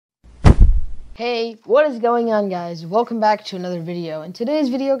Hey, what is going on, guys? Welcome back to another video. In today's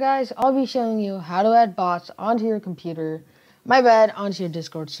video, guys, I'll be showing you how to add bots onto your computer, onto your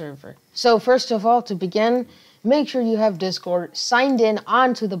Discord server. So first of all, to begin, make sure you have Discord signed in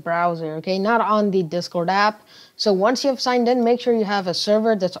onto the browser, okay? Not on the Discord app. So once you have signed in, make sure you have a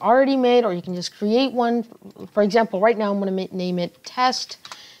server that's already made, or you can just create one. For example, right now I'm going to name it test,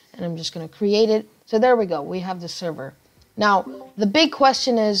 and I'm just going to create it. So there we go. We have the server. Now, the big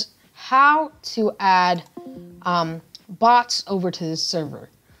question is, how to add bots over to this server.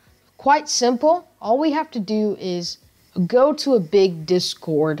 Quite simple. All we have to do is go to a big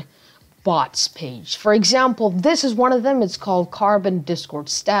Discord bots page. For example, this is one of them. It's called Carbon Discord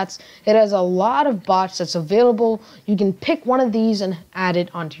Stats. It has a lot of bots that's available. You can pick one of these and add it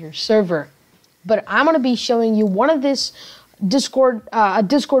onto your server. But I'm going to be showing you one of this Discord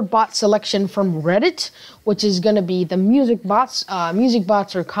bot selection from Reddit, which is going to be the music bots. Music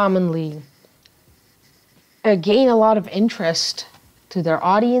bots are commonly gain a lot of interest to their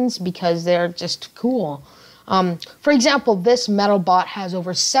audience because they're just cool. For example, this metal bot has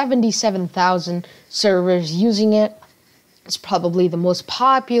over 77,000 servers using it. It's probably the most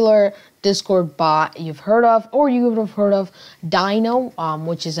popular Discord bot you've heard of, or you would have heard of Dino,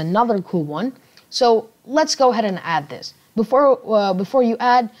 which is another cool one. So let's go ahead and add this. Before you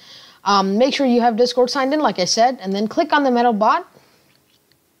add, make sure you have Discord signed in, like I said, and then click on the metal bot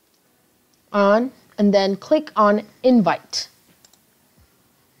and then click on invite.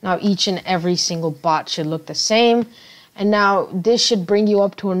 Now each and every single bot should look the same, and now this should bring you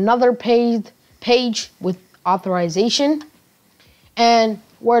up to another page with authorization, and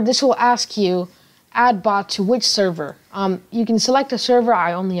where this will ask you add bot to which server. You can select a server.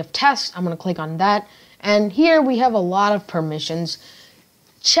 I only have test. I'm going to click on that. And here we have a lot of permissions.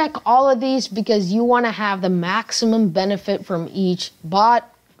 Check all of these because you want to have the maximum benefit from each bot.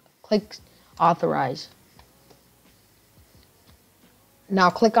 Click authorize. Now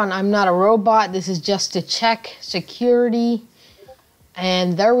click on I'm not a robot. This is just to check security.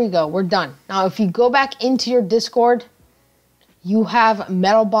 And there we go. We're done. Now if you go back into your Discord, you have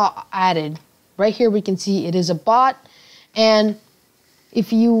MetalBot added. Right here we can see it is a bot. And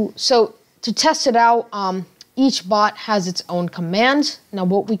to test it out, each bot has its own commands. Now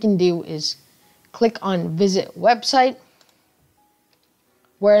what we can do is click on visit website,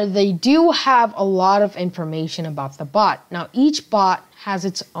 where they do have a lot of information about the bot. Now each bot has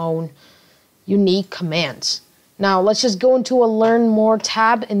its own unique commands. Now let's just go into a learn more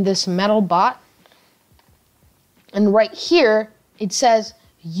tab in this metal bot. And right here, it says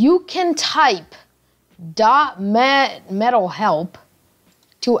you can type .metal help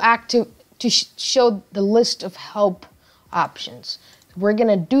to show the list of help options. We're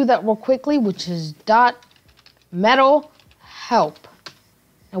gonna do that real quickly, which is .metal help.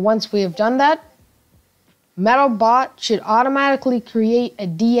 And once we have done that, MetalBot should automatically create a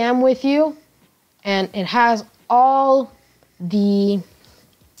DM with you, and it has all the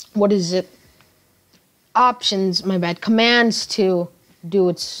commands to do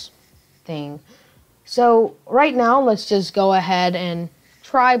its thing. So right now, let's just go ahead and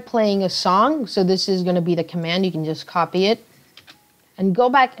try playing a song. So this is going to be the command. You can just copy it and go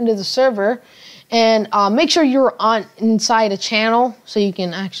back into the server and make sure you're inside a channel so you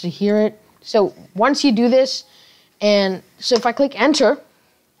can actually hear it. So once you do this, and so if I click enter,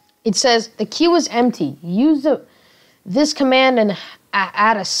 it says the queue is empty. Use this command and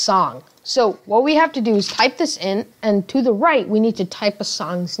add a song. So what we have to do is type this in, and to the right, we need to type a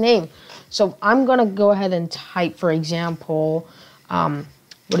song's name. So I'm going to go ahead and type, for example,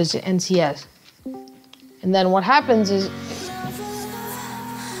 NCS. And then what happens is,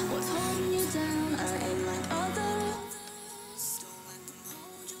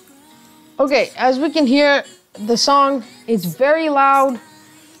 okay, as we can hear, the song is very loud,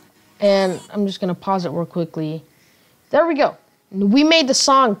 and I'm just going to pause it real quickly. There we go. We made the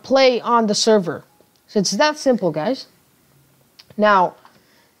song play on the server. So it's that simple, guys. Now,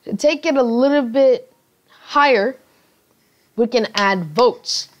 to take it a little bit higher, we can add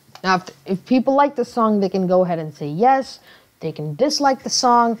votes. Now, if people like the song, they can go ahead and say yes. They can dislike the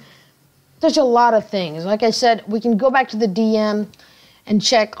song. There's a lot of things. Like I said, we can go back to the DM and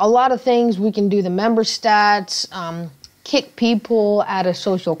check a lot of things. We can do the member stats, kick people, add a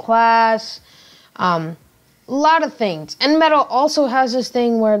social class, a lot of things. And Metal also has this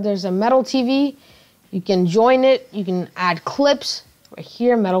thing where there's a Metal TV. You can join it. You can add clips. Right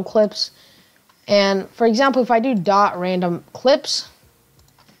here, Metal clips. And for example, if I do .random clips,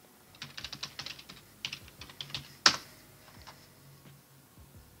 it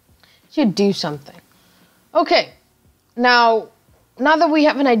should do something. Okay, now that we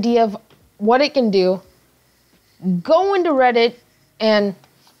have an idea of what it can do, go into Reddit and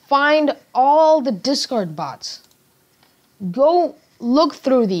find all the Discord bots. Go look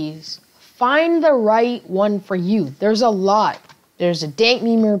through these. Find the right one for you. There's a lot. There's a Dank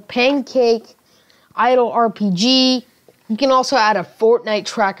Memer, Pancake, Idle RPG. You can also add a Fortnite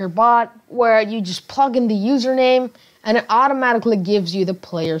tracker bot where you just plug in the username and it automatically gives you the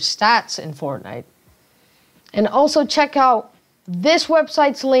player stats in Fortnite. And also check out this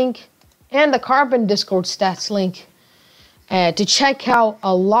website's link and the Carbon Discord stats link to check out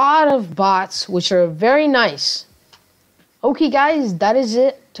a lot of bots which are very nice. Okay guys, that is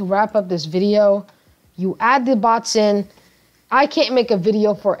it to wrap up this video. You add the bots in. I can't make a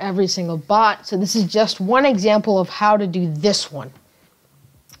video for every single bot, so this is just one example of how to do this one.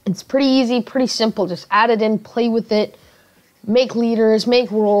 It's pretty easy, pretty simple. Just add it in, play with it, make leaders,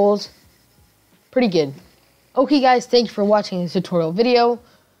 make roles. Pretty good. Okay guys, thank you for watching this tutorial video.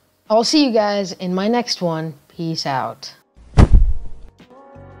 I'll see you guys in my next one. Peace out.